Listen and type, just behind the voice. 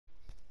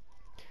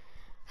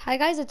Hi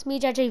guys, it's me,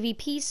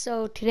 JJVP.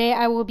 So today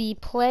I will be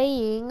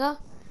playing.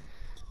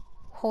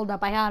 Hold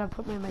up, I gotta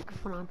put my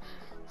microphone on.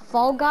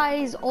 Fall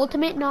Guys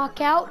Ultimate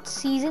Knockout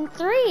Season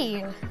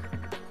 3.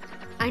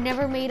 I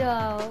never made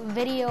a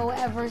video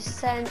ever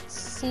since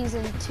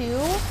Season 2,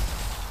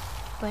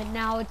 but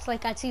now it's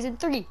like at Season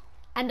 3.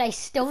 And I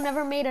still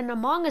never made an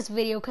Among Us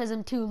video because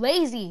I'm too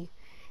lazy.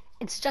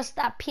 It's just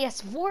that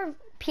PS4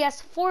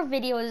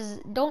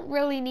 videos don't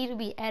really need to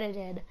be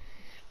edited.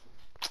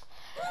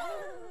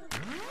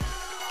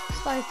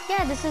 Like,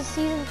 yeah, this is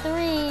season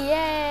 3,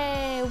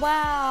 yay,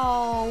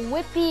 wow,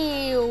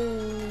 whippy,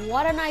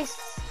 what a nice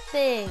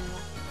thing.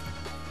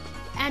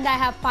 And I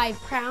have 5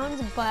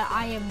 crowns, but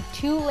I am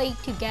too late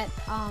to get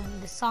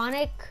the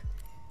Sonic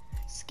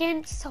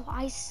skin, so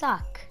I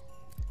suck.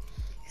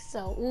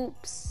 So,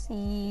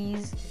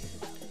 oopsies.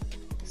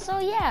 So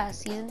yeah,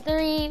 season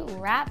 3,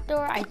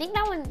 Raptor, I think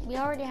that one, we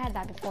already had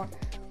that before.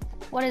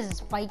 What is this,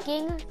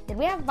 Viking? Did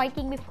we have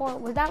Viking before?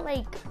 Was that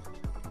like,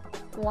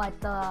 what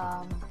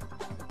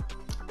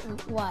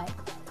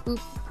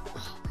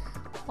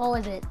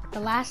was it? The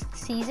last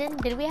season?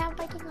 Did we have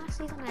Viking last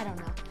season? I don't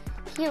know.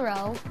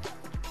 Hero.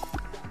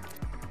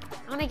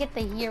 I want to get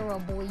the hero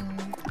boy.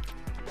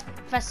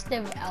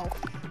 Festive elf.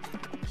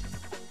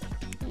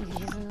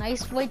 He's a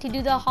nice way to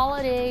do the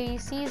holiday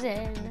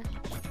season.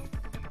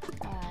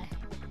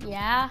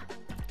 Yeah.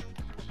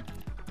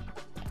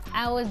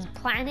 I was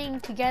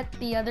planning to get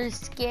the other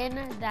skin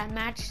that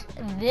matched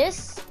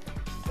this,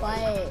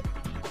 but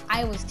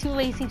I was too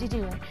lazy to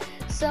do it.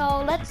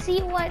 So let's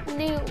see what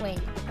new,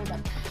 hold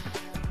up.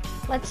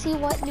 Let's see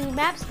what new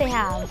maps they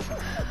have.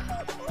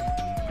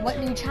 What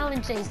new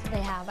challenges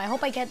they have. I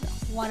hope I get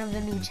one of the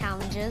new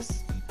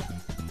challenges.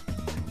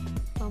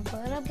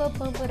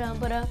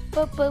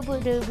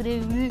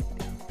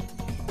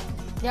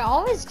 They're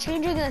always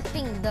changing the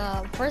thing.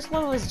 The first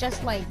one was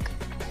just like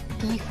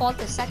default.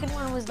 The second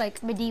one was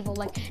like medieval,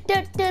 like.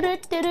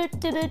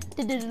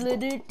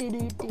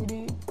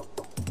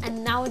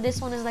 And now this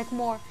one is like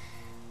more,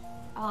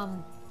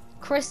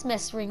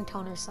 Christmas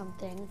ringtone or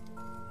something.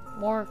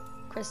 More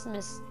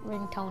Christmas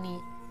ringtone-y.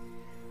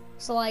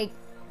 So like,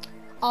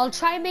 I'll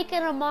try and make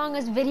an Among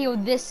Us video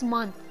this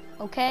month,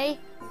 okay?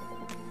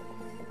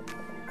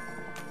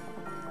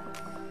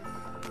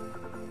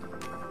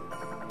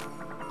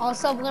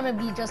 Also, I'm gonna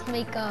be just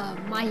make a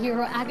My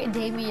Hero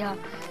Academia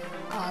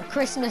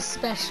Christmas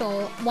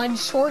special, one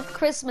short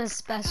Christmas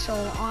special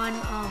on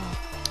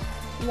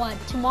what,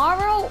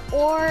 tomorrow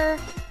or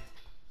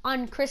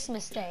on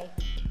Christmas Day?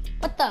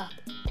 What the?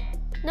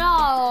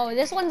 No,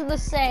 this one's the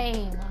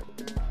same.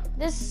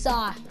 This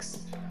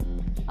sucks.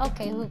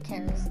 Okay, who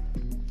cares?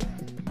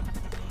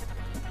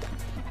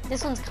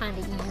 This one's kind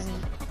of easy.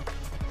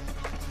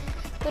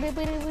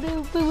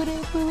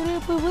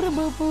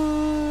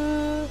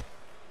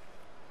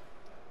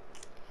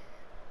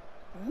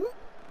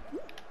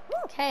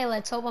 Okay,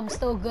 let's hope I'm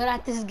still good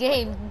at this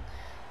game.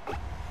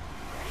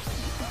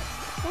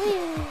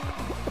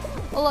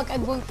 Oh look,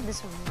 I'm going for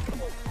this one.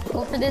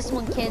 Go for this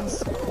one,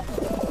 kids.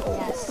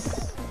 Yes.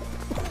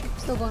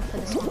 Still going for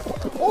this one.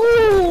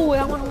 Oh,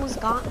 that one almost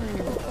got me.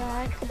 What the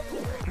heck?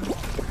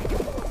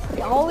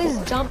 They always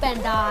jump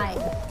and die.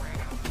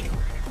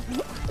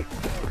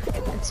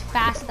 It's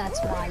fast, that's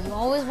why. You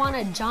always want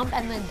to jump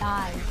and then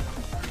die.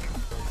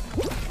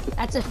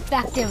 That's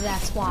effective,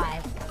 that's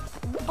why.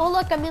 Oh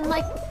look, I'm in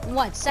like,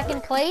 what,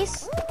 2nd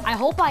place? I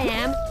hope I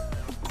am.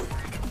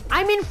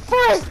 I'm in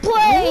 1st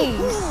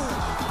place!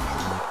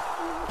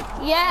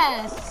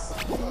 Yes!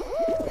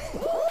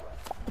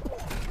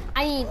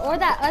 I mean, or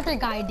that other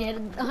guy did,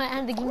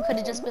 and the game could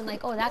have just been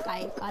like, oh, that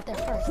guy got there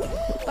first.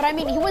 But I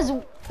mean, he was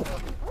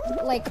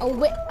like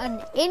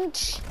an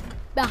inch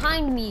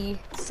behind me,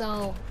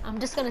 so I'm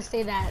just gonna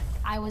say that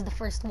I was the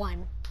first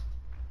one.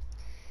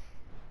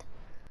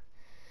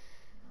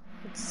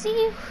 Let's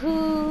see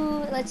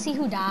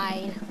who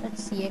died.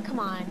 Let's see it, come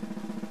on.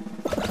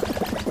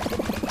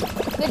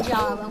 Good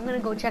job. I'm gonna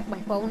go check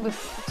my phone to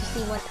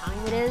see what time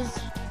it is.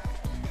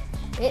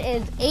 It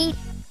is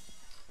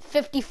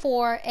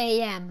 8:54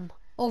 a.m.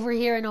 over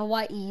here in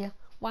Hawaii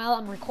while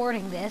I'm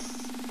recording this.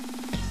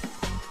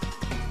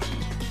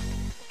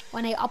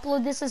 When I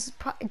upload this, it's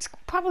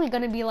probably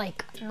gonna be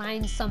like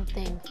 9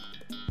 something.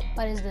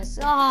 What is this?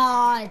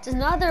 Ah, it's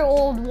another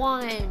old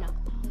one.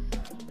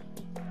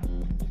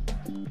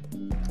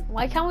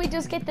 Why can't we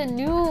just get the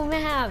new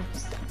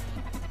maps?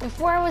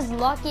 Before I was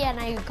lucky and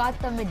I got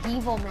the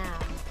medieval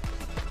map.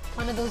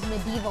 One of those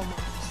medieval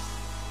maps.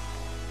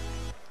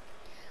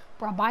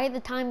 Bro, by the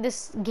time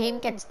this game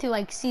gets to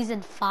like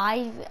season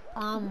 5,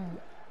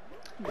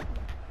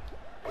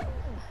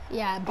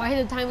 yeah, by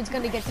the time it's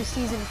gonna get to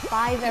season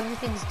 5,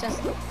 everything's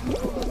just,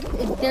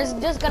 there's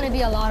just gonna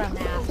be a lot of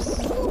maps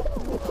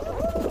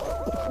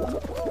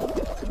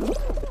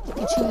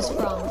to choose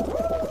from.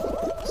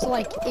 So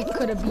like, it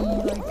could be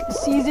like a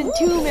season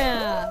 2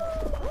 map,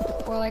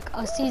 or like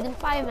a season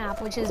 5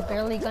 map, which is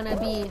barely gonna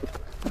be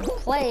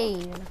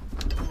played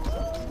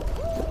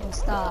and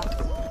stuff.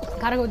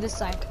 Gotta go this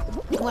side.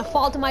 I'm gonna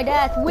fall to my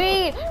death.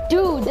 Wait,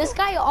 dude, this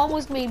guy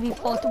almost made me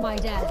fall to my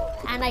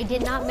death. And I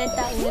did not mean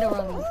that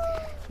literally.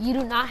 You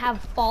do not have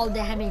fall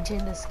damage in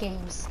this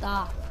game.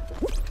 Stop.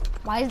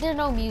 Why is there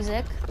no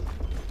music?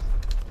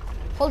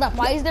 Hold up,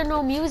 why is there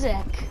no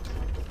music?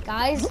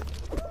 Guys?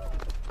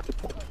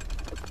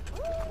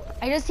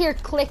 I just hear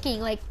clicking,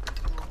 like...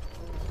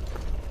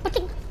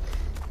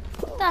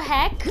 What the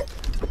heck?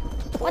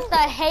 What the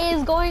hey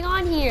is going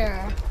on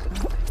here?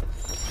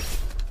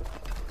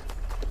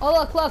 Oh,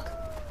 look, look.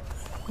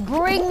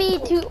 Bring me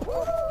to...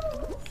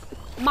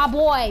 My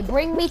boy,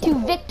 bring me to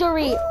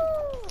victory.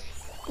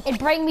 It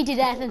bring me to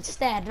death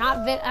instead. Not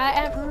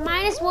I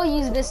might as well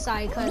use this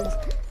side, because...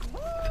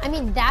 I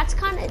mean, that's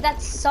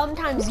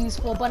sometimes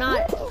useful, but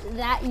not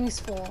that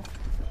useful.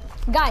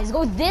 Guys,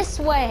 go this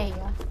way.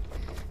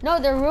 No,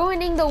 they're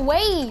ruining the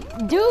weight.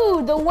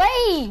 Dude, the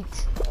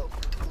weight.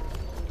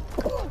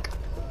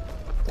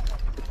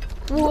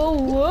 Whoa,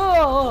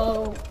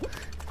 whoa.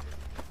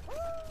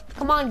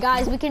 Come on,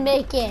 guys, we can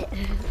make it.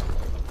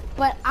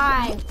 But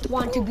I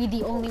want to be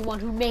the only one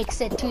who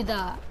makes it to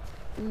the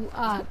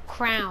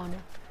crown.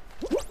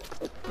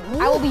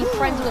 I will be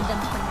friends with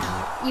them for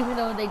now, even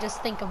though they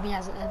just think of me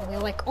as an enemy.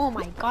 Like, oh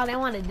my god, I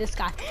wanted this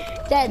guy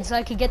dead so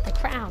I could get the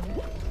crown.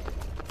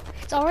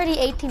 It's already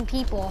 18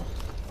 people.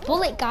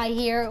 Bullet guy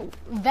here,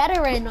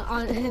 veteran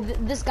on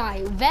this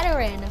guy,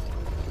 veteran.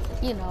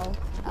 You know,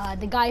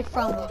 the guy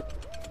from.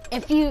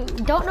 If you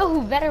don't know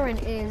who veteran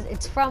is,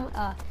 it's from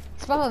a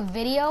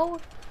video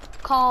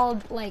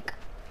called like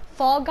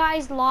Fall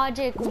Guys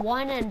Logic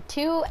 1 and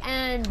 2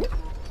 and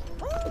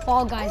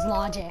Fall Guys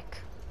Logic.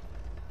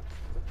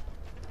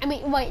 I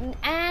mean, wait,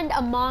 and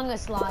Among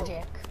Us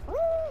Logic.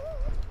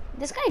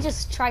 This guy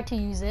just tried to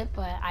use it,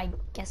 but I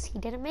guess he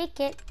didn't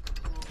make it.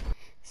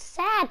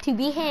 Sad to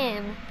be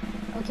him.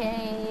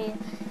 Okay,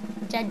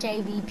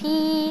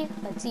 JVP.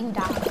 Let's see who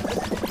dies.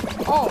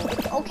 Oh,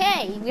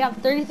 okay. We have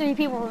 33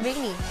 people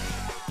remaining.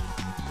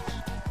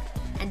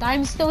 And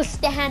I'm still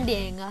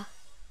standing.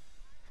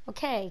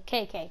 Okay.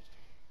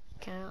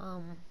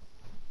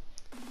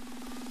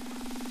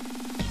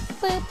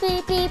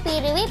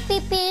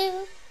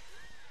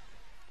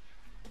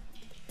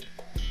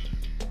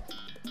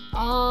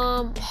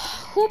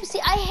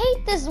 Hoopsie, I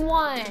hate this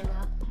one.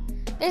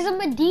 There's a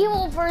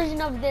medieval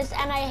version of this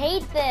and I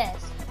hate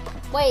this.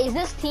 Wait, is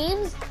this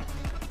teams?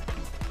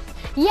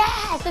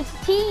 Yes, it's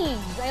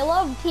teams. I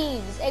love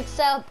teams,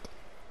 except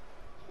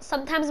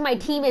sometimes my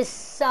team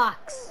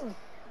sucks.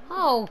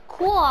 Oh,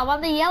 cool, I'm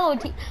on the yellow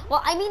team.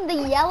 Well, I mean, the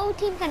yellow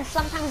team can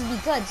sometimes be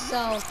good,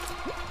 so...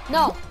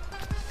 No,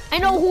 I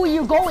know who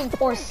you're going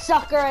for,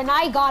 sucker, and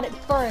I got it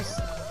first.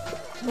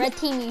 Red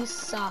team, you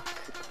suck.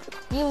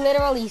 You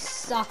literally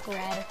suck,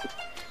 Red.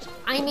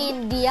 I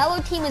mean, the yellow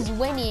team is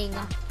winning.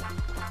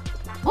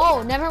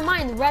 Oh, never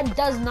mind. Red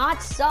does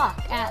not suck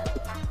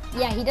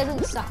yeah, he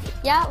doesn't suck.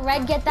 Yeah,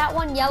 Red get that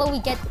one. Yellow, we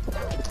get...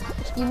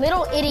 You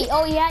little idiot.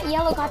 Oh, yeah,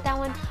 yellow got that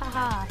one.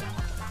 Haha.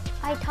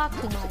 I talk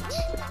too much.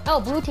 Oh,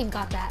 blue team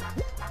got that.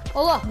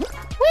 Oh, look.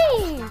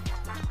 Whee!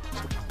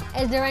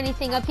 Is there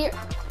anything up here?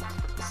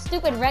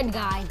 Stupid red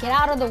guy. Get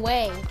out of the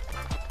way.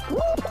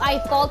 I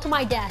fall to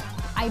my death.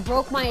 I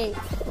broke my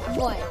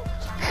foot.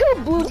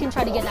 Blue team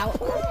tried to get that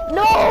one.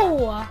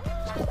 No!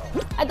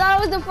 I thought I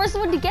was the first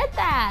one to get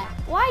that.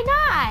 Why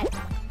not?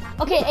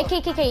 Okay.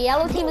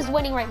 Yellow team is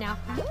winning right now.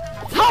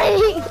 Hi!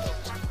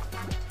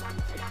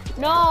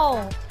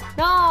 No.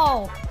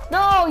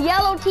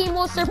 Yellow team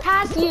will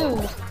surpass you.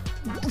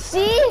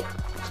 See?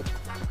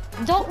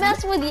 Don't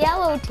mess with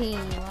yellow team.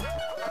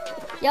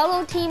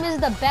 Yellow team is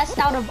the best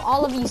out of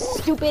all of you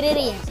stupid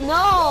idiots.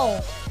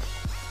 No!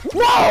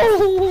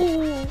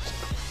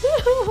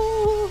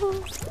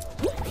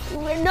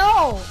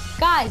 No!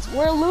 Guys,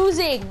 we're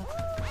losing.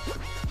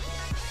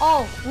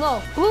 Oh,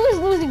 no. Blue's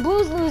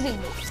losing.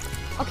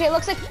 Okay,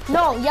 looks like...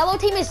 No, yellow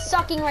team is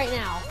sucking right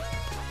now.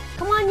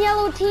 Come on,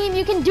 yellow team,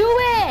 you can do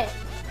it!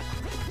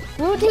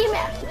 Blue team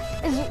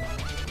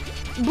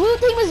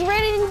is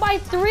winning by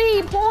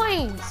 3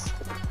 points.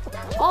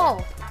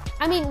 Oh,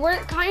 I mean, we're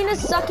kind of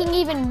sucking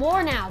even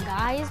more now,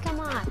 guys. Come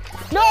on.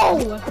 No,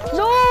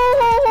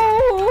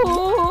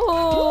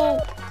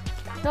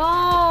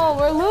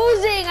 we're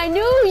losing. I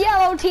knew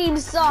yellow team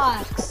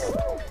sucks.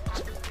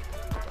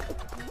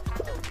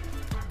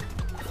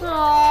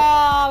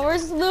 Oh, we're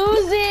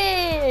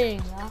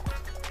losing.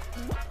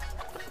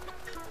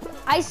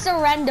 I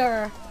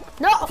surrender.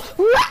 No.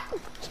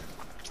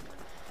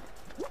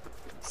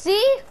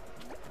 See?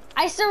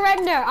 I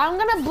surrender. I'm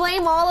gonna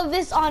blame all of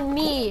this on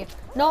me.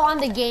 No, on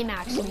the game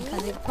actually,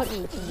 because it put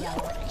me in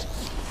yellow.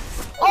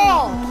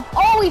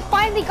 Oh, we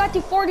finally got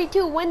to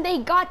 42 when they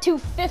got to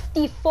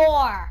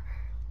 54.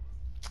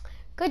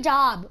 Good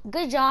job,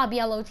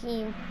 yellow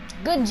team.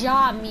 Good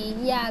job, me.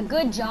 Yeah,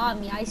 good job,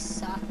 me. I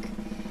suck.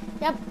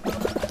 Yep.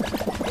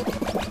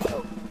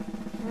 Oh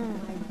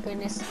my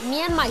goodness.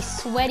 Me and my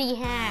sweaty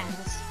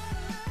hands.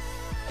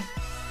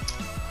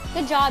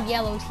 Good job,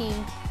 yellow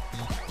team.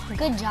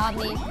 Good job,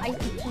 me.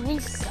 We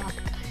suck.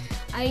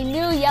 I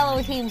knew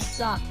yellow team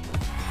sucked.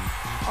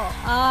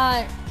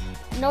 Oh,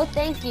 no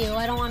thank you.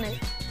 I don't want to.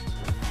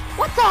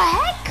 What the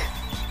heck?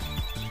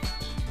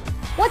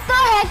 What the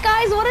heck,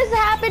 guys? What is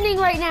happening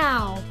right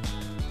now?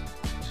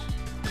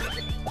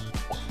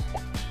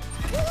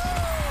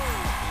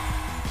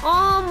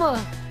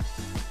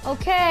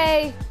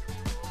 Okay.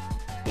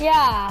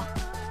 Yeah.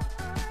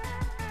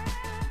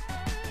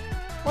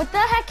 What the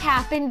heck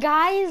happened,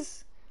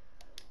 guys?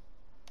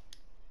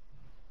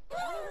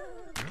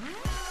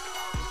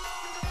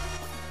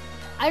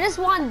 I just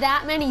want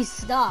that many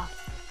stuff.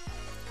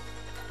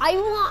 I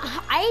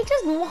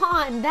just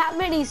want that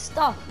many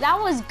stuff. That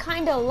was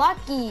kind of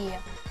lucky.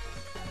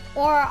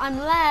 Or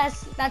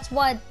unless that's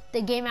what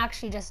the game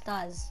actually just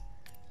does.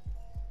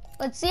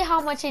 Let's see how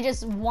much I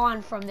just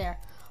won from there.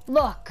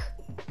 Look,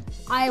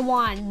 I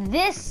won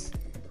this,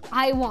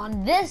 I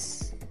won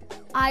this,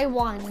 I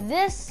won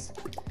this,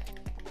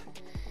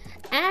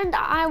 and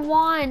I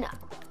won,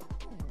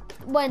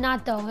 well,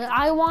 not those,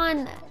 I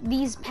won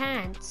these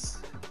pants.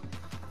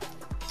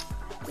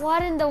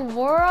 What in the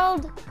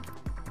world?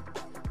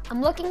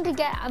 I'm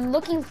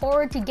looking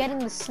forward to getting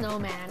the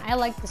snowman. I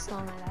like the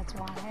snowman, that's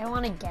why. I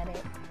want to get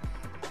it.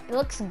 It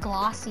looks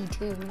glossy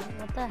too.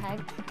 What the heck?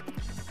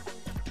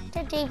 The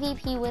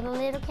JVP with a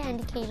little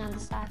candy cane on the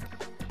side.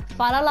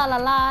 Fa la la la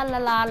la la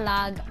la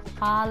la.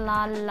 Fa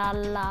la la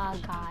la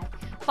guy.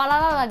 Fa la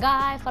la la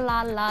guy. Fa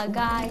la la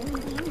guy.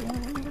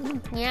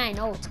 Yeah, I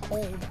know it's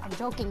cold. I'm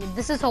joking.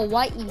 This is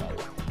Hawaii.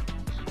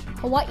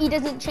 Hawaii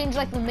doesn't change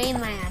like the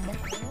mainland.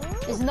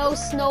 There's no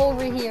snow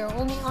over here,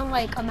 only on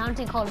like a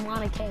mountain called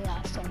Mauna Kea.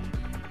 So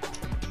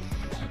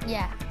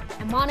yeah,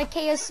 and Mauna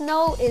Kea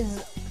snow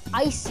is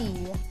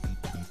icy.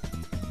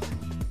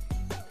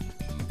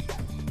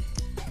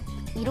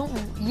 You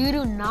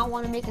do not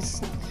want to make a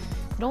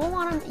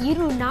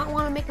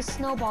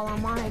snowball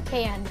on Mauna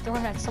Kea and throw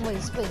it at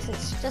somebody's face.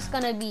 It's just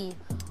gonna be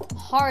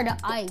hard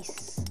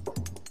ice.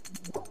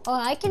 Oh,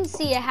 I can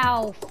see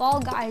how Fall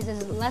Guys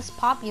is less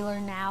popular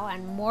now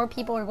and more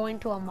people are going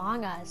to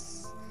Among Us.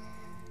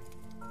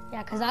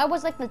 Yeah, because I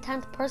was like the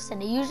 10th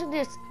person. It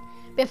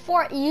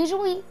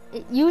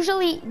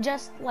usually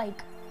just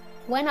like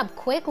went up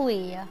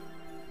quickly.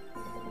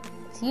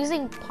 It's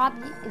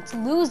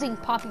losing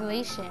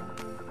population.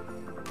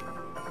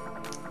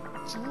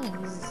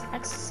 Jeez,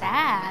 that's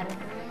sad.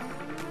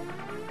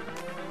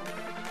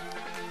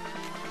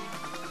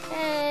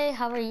 Hey,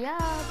 hurry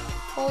up,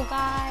 Fall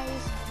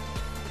Guys.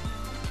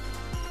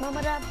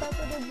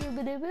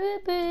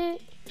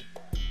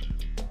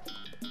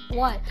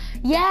 What?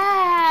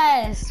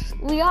 Yes!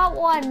 We got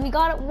one. We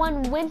got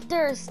one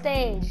winter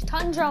stage.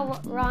 Tundra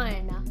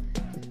Run.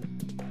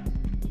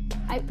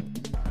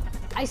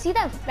 I see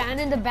that fan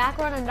in the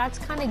background and that's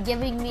kind of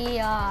giving me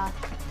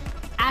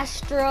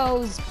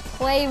Astro's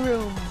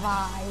Playroom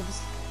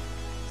vibes.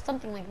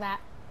 Something like that.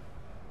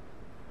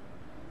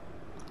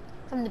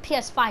 From the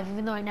PS5,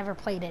 even though I never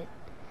played it.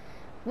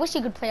 Wish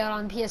you could play it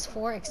on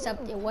PS4,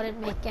 except it wouldn't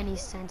make any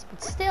sense.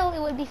 But still, it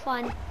would be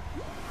fun.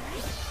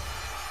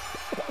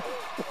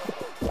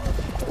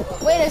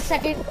 Wait a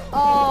second.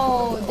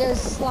 Oh,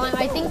 there's slime.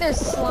 I think there's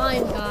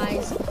slime,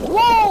 guys.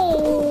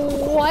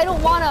 Whoa! I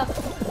don't wanna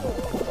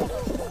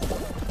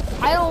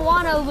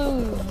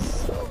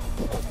lose.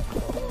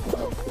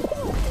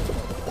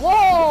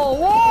 Whoa!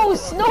 Whoa!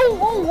 Snow!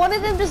 Oh, one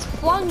of them just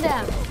flung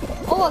them.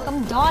 Oh, look,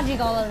 I'm dodging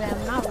all of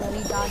them. Not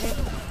really dodging.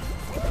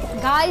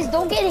 Guys,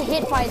 don't get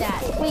hit by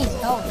that. Please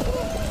don't.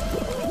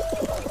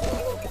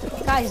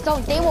 Guys,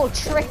 don't. They will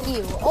trick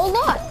you. Oh,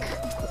 look.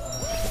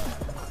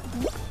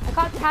 I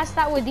got past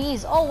that with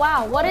ease. Oh,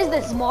 wow. What is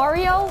this,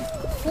 Mario?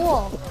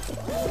 Cool.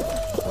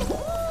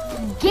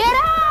 Get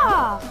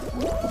off!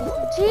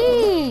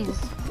 Jeez.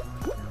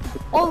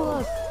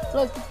 Oh,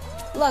 look,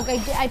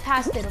 I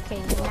passed it.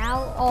 Okay,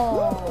 now,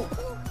 oh.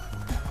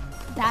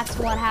 That's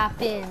what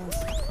happens.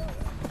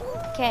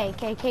 Okay.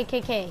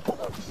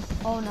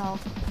 Oh, no.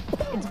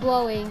 It's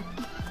blowing.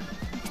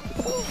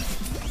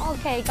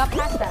 Okay, got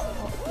past that.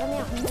 Oh, let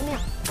me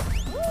out.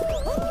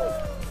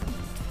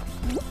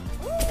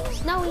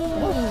 Snowy!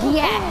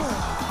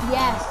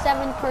 Yes,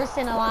 7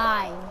 person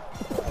alive.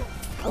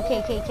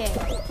 Okay.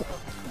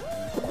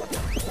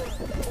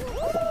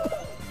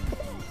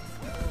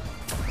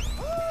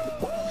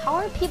 How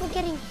are people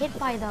getting hit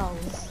by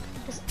those?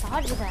 Just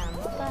dodge them.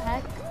 What the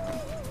heck?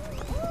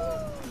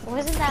 It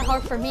wasn't that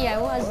hard for me. I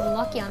was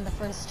lucky on the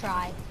first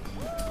try.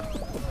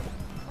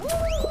 I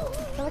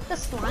feel like the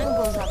slime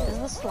goes up. Does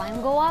the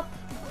slime go up?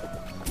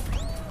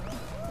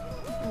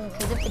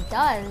 Because if it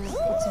does,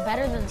 it's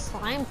better than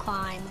slime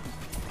climb.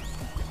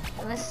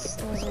 Unless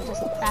those are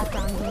just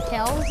background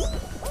details.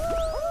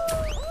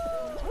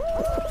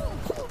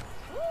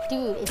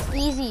 Dude, it's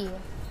easy.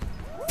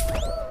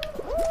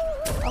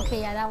 Okay,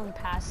 yeah, that one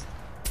passed.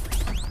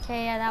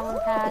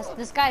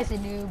 This guy's a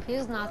noob.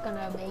 He's not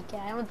gonna make it.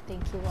 I don't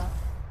think he will.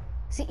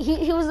 See,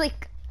 he was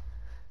like,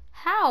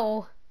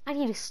 how? I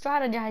need to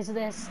strategize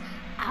this.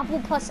 Apple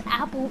plus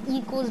apple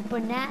equals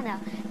banana,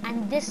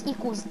 and this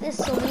equals this,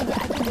 so maybe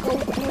I can go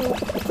through,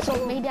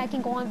 so maybe I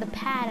can go on the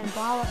pad and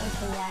blah, blah.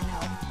 Okay, yeah,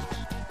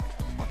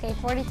 no. Okay,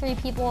 43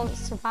 people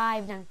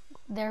survived and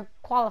they're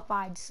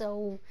qualified,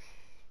 so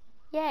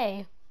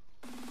yay.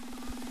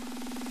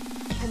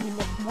 I mean,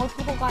 if more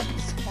people got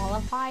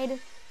disqualified,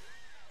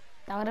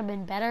 that would have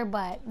been better,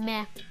 but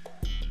meh.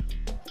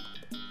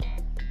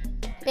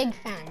 Big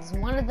fans.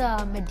 One of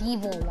the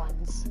medieval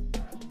ones.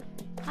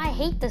 I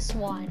hate this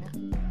one.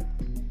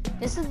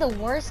 This is the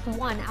worst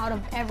one out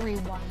of every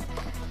one.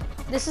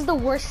 This is the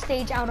worst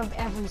stage out of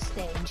every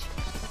stage.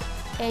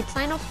 Okay, it's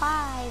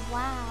 9:05.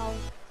 Wow.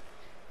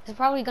 This is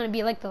probably going to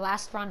be like the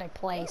last round I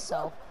play,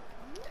 so.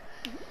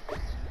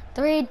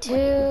 3, 2,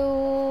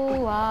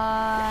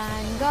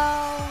 1,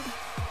 go.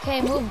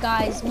 Okay, move,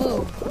 guys,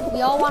 move.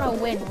 We all want to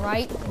win,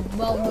 right?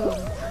 Well, move.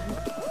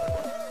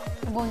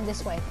 I'm going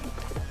this way.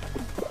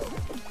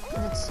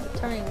 It's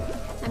turning.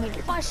 I mean,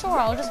 fine, sure,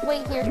 I'll just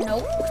wait here.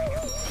 Nope.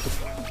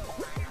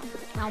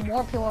 Now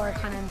more people are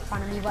kind of in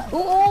front of me, but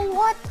oh,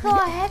 what the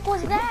heck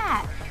was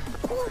that?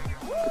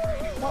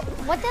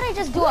 What did I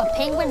just do? A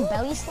penguin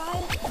belly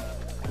slide?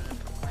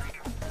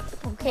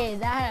 Okay,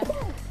 that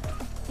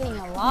getting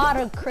a lot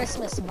of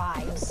Christmas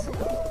vibes.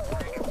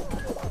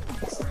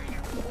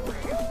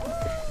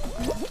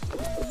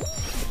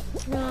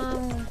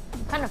 I'm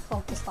kind of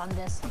focused on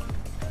this.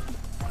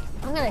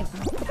 I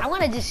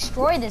want to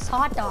destroy this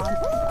hot dog.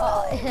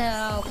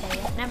 Oh,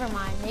 okay, never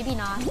mind. Maybe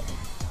not.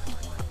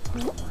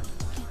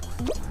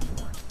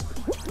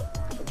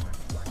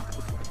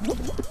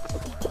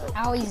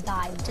 I always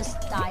die.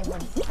 Just die when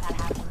that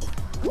happens.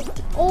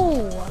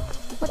 Oh,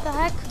 what the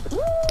heck?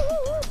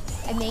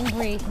 I'm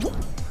angry.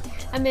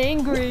 I'm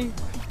angry.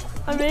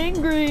 I'm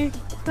angry.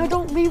 No,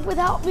 don't leave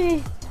without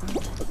me.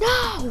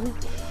 No!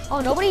 Oh,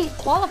 nobody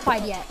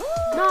qualified yet.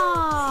 No,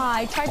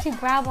 I tried to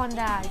grab on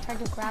that. I tried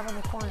to grab on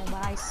the corner,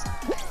 but I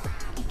suck.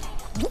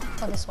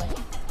 Go this way.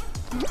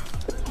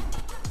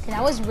 Okay,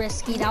 that was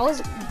risky. That was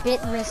a bit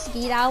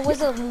risky. That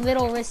was a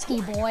little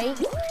risky, boy.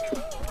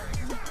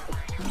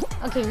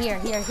 Okay, here.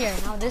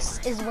 Now this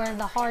is where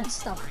the hard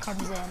stuff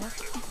comes in.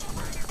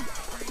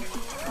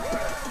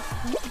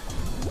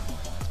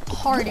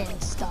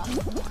 Hardened stuff.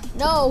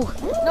 No!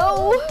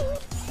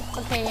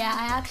 Okay, yeah,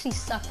 I actually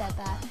sucked at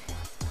that.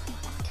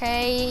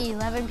 Okay,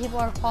 11 people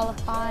are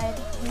qualified.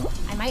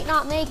 I might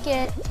not make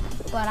it,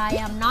 but I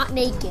am not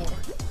naked.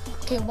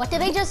 Okay, what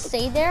did I just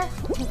say there?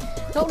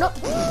 No.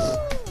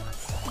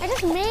 I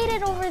just made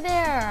it over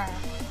there.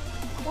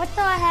 What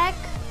the heck?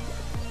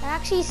 I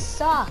actually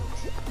sucked.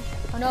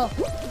 Oh no.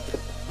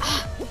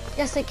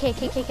 Yes, okay.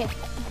 Okay,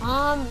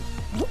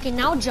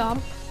 now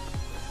jump.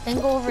 Then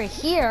go over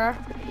here.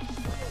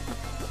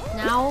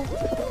 Now,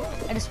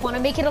 I just want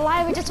to make it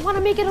alive.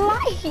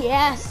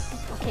 Yes.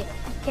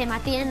 Okay, I'm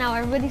at the end now.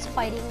 Everybody's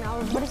fighting.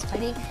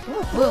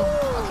 Boom.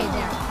 Okay,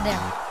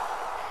 there.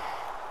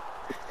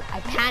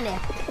 I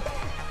panicked.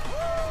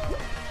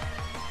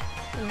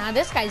 Now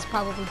this guy's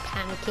probably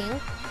panicking.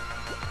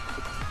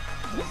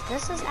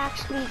 This is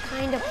actually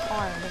kind of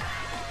hard.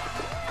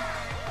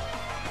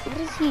 What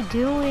is he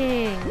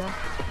doing?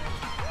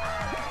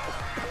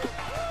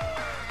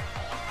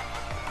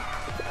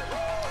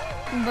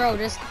 Bro,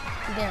 just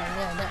there.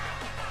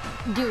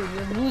 Dude,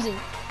 you're losing.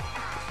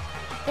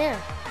 There.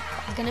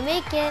 He's gonna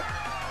make it.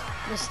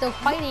 They're still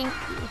fighting.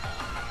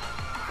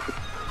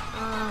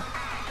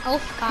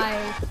 Elf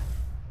guy.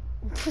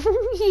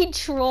 He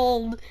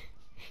trolled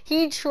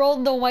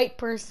the white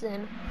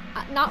person.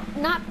 Not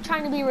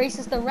trying to be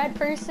racist. The red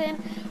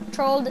person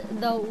trolled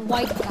the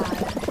white guy.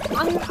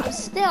 I'm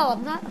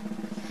not.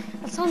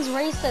 That sounds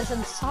racist.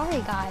 I'm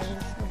sorry, guys.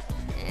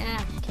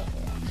 Yeah,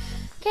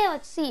 okay,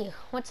 let's see.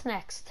 What's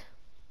next?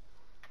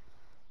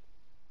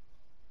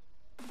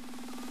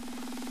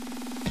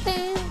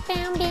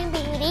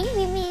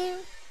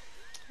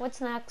 What's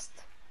next?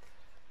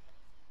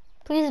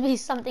 Please be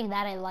something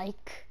that I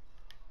like.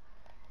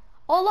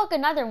 Oh, look,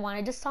 another one.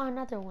 I just saw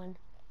another one.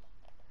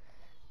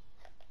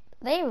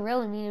 They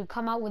really need to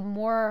come out with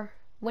more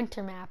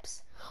winter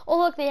maps. Oh,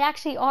 look, they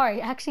actually are. I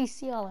actually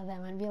see all of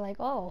them and be like,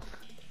 oh.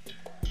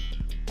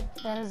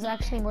 That is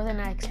actually more than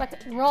I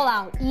expected. Roll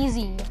out.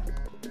 Easy.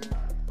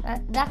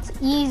 That's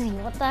easy.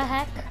 What the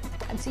heck?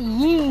 That's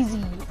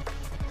easy.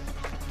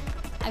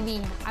 I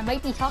mean, I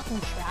might be talking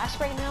trash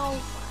right now.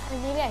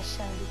 Maybe I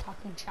shouldn't be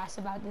talking trash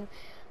about this.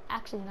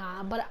 Actually,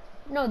 nah. But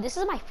no, this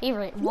is my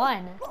favorite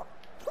one.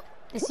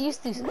 This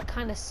used to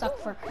kind of suck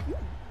for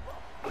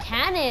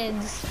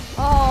cannons.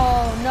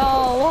 Oh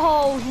no!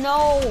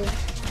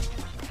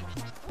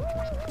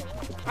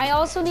 I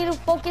also need to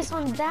focus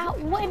on that.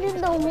 When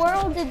in the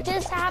world did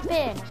this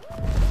happen?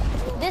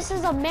 This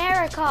is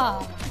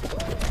America.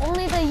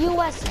 Only the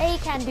USA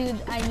can do.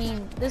 I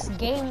mean, this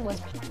game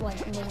was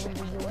like made in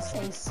the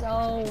USA,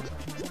 so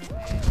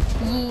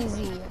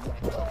easy.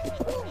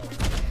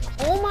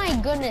 Oh my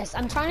goodness!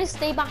 I'm trying to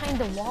stay behind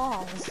the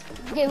walls.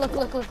 Okay, look!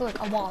 A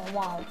wall.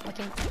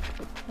 Okay,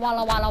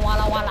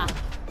 walla.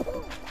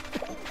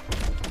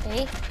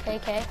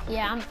 Okay.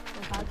 Yeah, I'm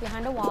about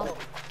behind a wall.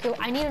 Okay,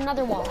 I need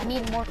another wall. I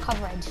need more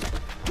coverage.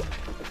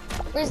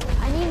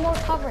 I need more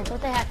coverage. What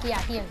the heck? Yeah,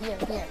 here.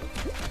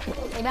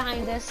 Stay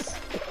behind this.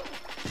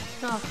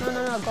 No. Go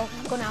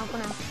now.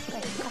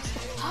 Okay,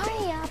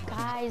 hurry up,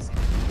 guys.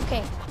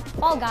 Okay,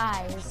 Fall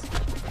Guys.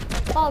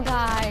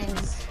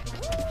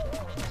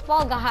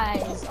 Fall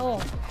Guys.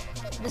 Oh,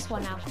 this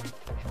one now.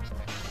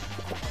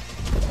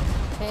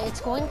 Okay,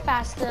 it's going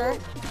faster.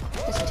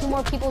 Just 2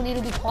 more people need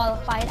to be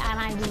qualified, and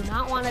I do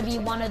not want to be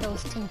one of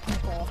those 2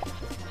 people.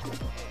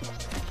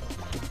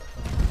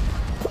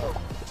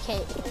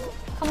 Okay,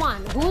 come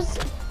on.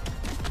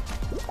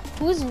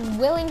 Who's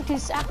willing to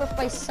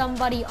sacrifice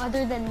somebody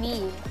other than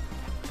me?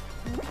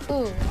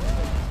 Ooh.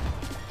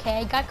 Okay,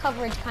 I got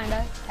coverage,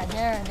 kinda.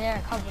 Yeah,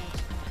 there, coverage.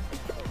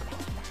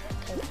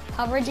 Okay,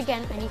 coverage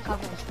again. I need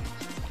coverage.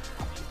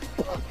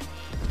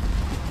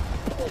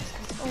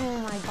 Oh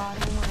my god,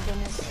 oh my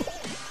goodness.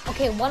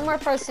 Okay, 1 more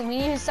person. We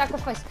need to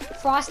sacrifice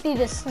Frosty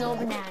the Snow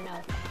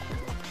Banana.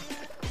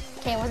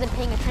 Okay, I wasn't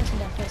paying attention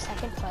there for a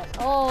second, but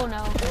oh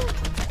no.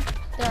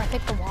 There, I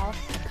picked the wall,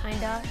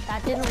 kinda.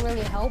 That didn't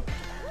really help.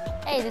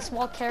 Hey, this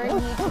wall carried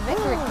me to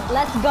victory.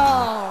 Let's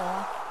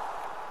go.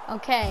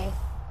 Okay.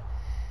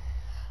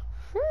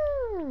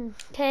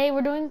 Okay,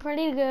 we're doing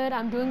pretty good.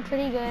 I'm doing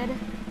pretty good.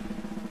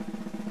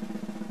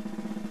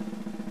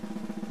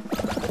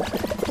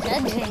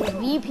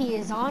 JVP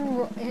is on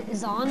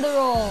the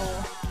roll.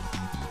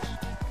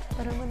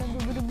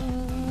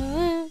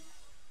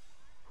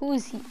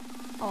 Who's he?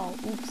 Oh,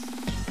 oops.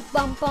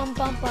 Bum bum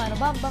bum bum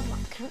bum bum.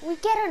 Can we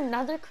get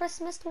another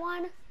Christmas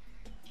one?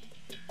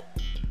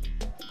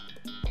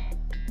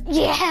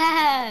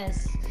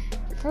 Yes!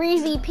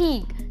 Freezy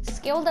Peak.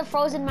 Scale the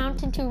frozen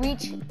mountain to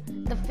reach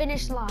the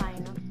finish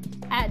line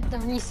at the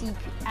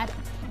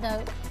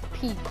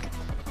peak.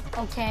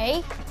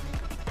 Okay.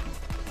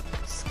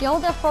 Scale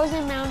the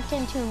frozen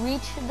mountain to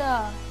reach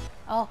the.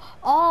 Oh,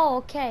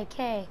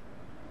 okay.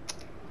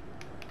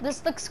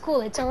 This looks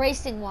cool. It's a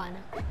racing one.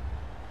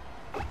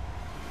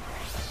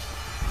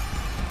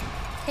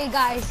 Hey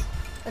guys,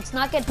 let's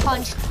not get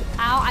punched.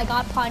 Ow, I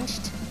got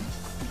punched.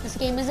 This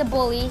game is a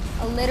bully,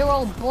 a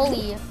literal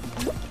bully.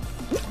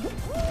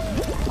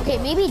 Okay,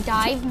 maybe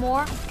dive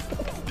more.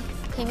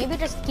 Okay, maybe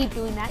just keep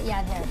doing that.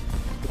 Yeah, there.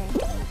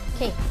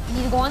 Okay, you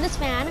need to go on this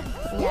fan.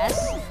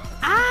 Yes.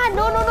 Ah,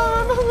 no.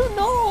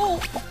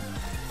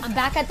 I'm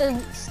back at the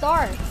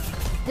start.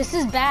 This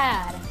is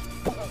bad.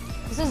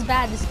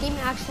 This game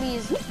actually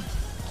is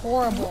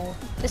horrible.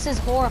 This is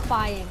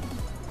horrifying.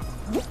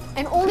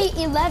 And only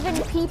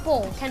 11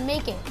 people can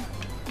make it.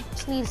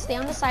 Just need to stay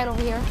on the side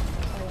over here.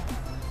 Oh,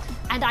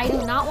 yeah. And I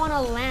do not want to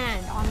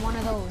land on one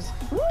of those.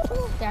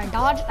 There, I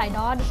dodged.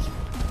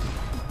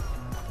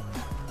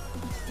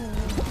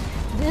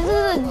 This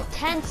is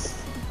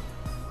intense.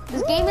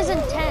 This game is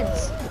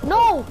intense.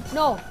 No,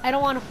 I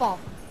don't want to fall.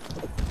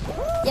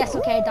 Yes,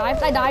 okay,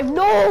 I dived.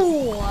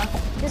 No!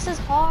 This is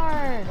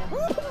hard.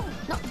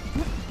 No.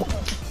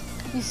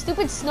 You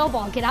stupid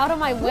snowball, get out of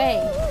my way.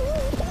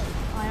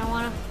 Oh, I don't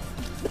want to.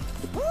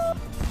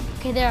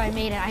 Okay, there, I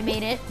made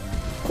it.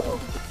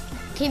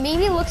 Okay,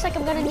 maybe it looks like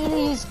I'm gonna need to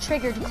use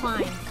trigger to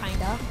climb,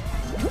 kinda.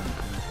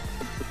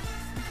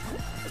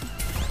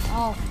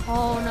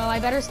 Oh no, I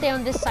better stay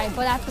on this side,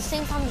 but at the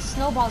same time the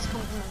snowballs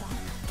come from the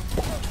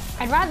back.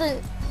 I'd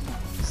rather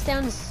stay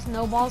on the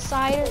snowball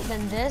side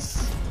than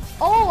this.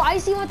 Oh, I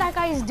see what that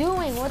guy is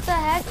doing. What the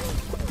heck?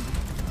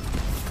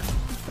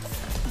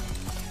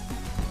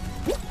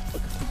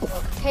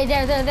 Okay,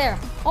 there.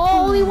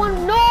 Oh, only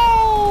one. No!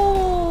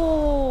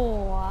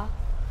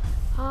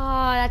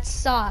 Ah, that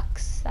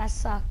sucks.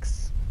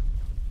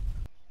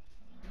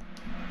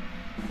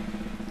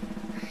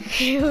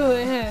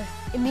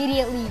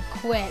 Immediately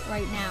quit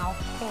right now.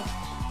 Okay.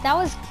 That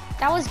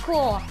was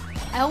cool.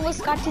 I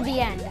almost got to the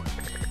end.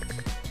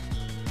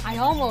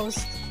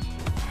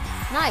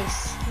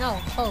 Nice. No,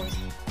 close.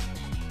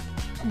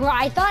 Bro,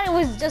 I thought it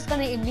was just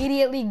gonna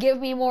immediately give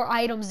me more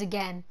items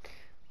again.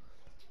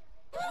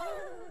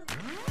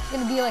 It's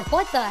gonna be like,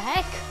 what the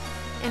heck?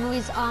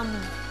 Anyways,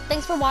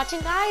 thanks for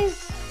watching,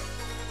 guys.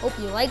 Hope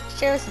you like,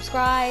 share,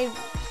 subscribe,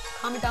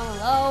 comment down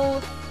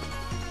below.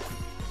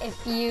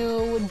 If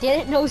you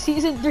didn't know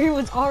Season 3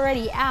 was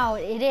already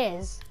out, it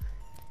is.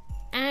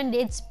 And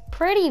it's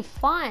pretty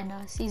fun,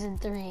 Season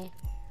 3.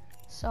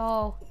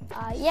 So,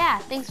 yeah,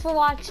 thanks for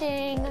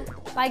watching.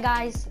 Bye,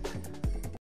 guys.